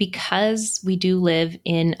 Because we do live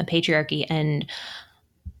in a patriarchy and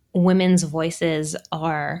women's voices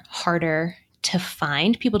are harder to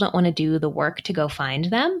find. People don't want to do the work to go find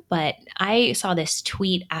them. But I saw this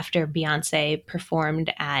tweet after Beyonce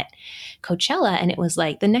performed at Coachella, and it was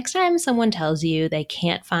like, the next time someone tells you they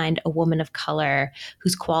can't find a woman of color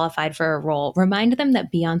who's qualified for a role, remind them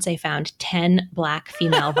that Beyonce found 10 Black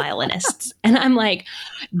female violinists. And I'm like,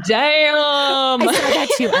 damn. I saw that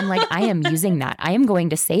too. I'm like, I am using that. I am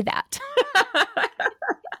going to say that.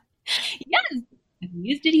 Yes, I've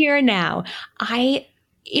used it here and now.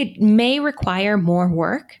 It may require more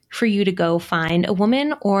work for you to go find a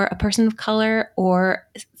woman or a person of color or,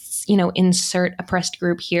 insert oppressed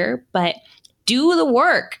group here, but do the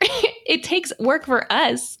work. It takes work for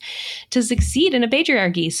us to succeed in a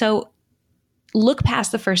patriarchy. So look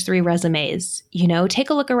past the first 3 resumes, take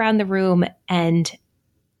a look around the room and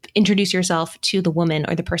introduce yourself to the woman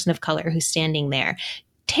or the person of color who's standing there.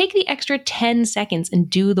 Take the extra 10 seconds and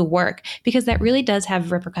do the work, because that really does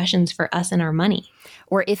have repercussions for us and our money.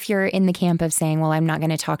 Or if you're in the camp of saying, well, I'm not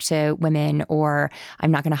going to talk to women, or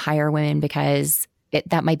I'm not going to hire women because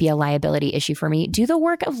that might be a liability issue for me, do the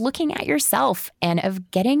work of looking at yourself and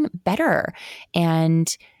of getting better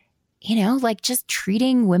and, just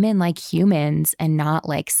treating women like humans and not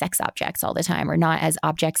like sex objects all the time, or not as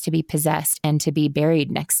objects to be possessed and to be buried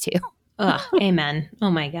next to. Ugh, amen. Oh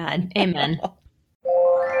my God. Amen.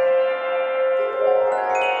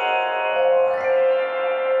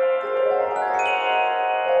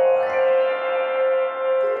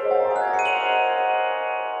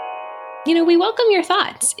 We welcome your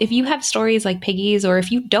thoughts. If you have stories like Piggy's, or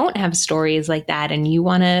if you don't have stories like that and you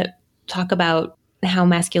want to talk about how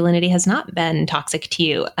masculinity has not been toxic to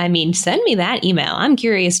you, send me that email. I'm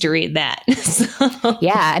curious to read that.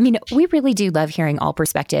 Yeah, we really do love hearing all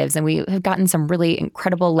perspectives, and we have gotten some really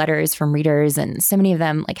incredible letters from readers, and so many of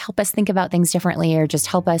them help us think about things differently or just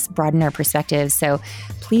help us broaden our perspectives. So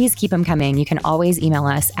please keep them coming. You can always email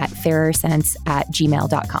us at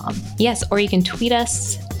fairersense@gmail.com. Yes, or you can tweet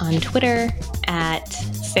us on Twitter at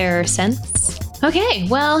fairersense. Okay,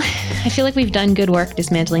 well, I feel like we've done good work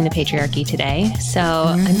dismantling the patriarchy today. So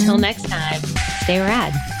until next time, stay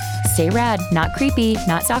rad. Stay rad, not creepy,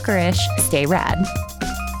 not stalkerish. Stay rad.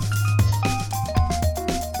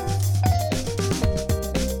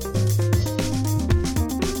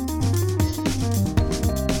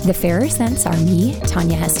 The Fairer Sense are me,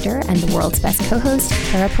 Tanya Hester, and the world's best co-host,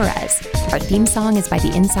 Kara Perez. Our theme song is by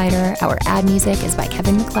The Insider, our ad music is by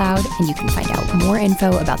Kevin MacLeod, and you can find out more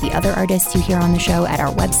info about the other artists you hear on the show at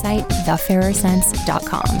our website,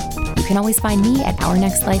 thefairersense.com. You can always find me at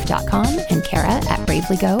ournextlife.com and Kara at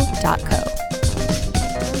bravelygo.co.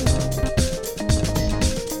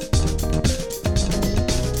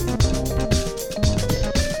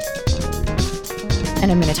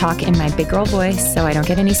 And I'm going to talk in my big girl voice so I don't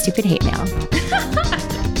get any stupid hate mail.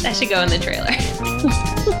 That should go in the trailer.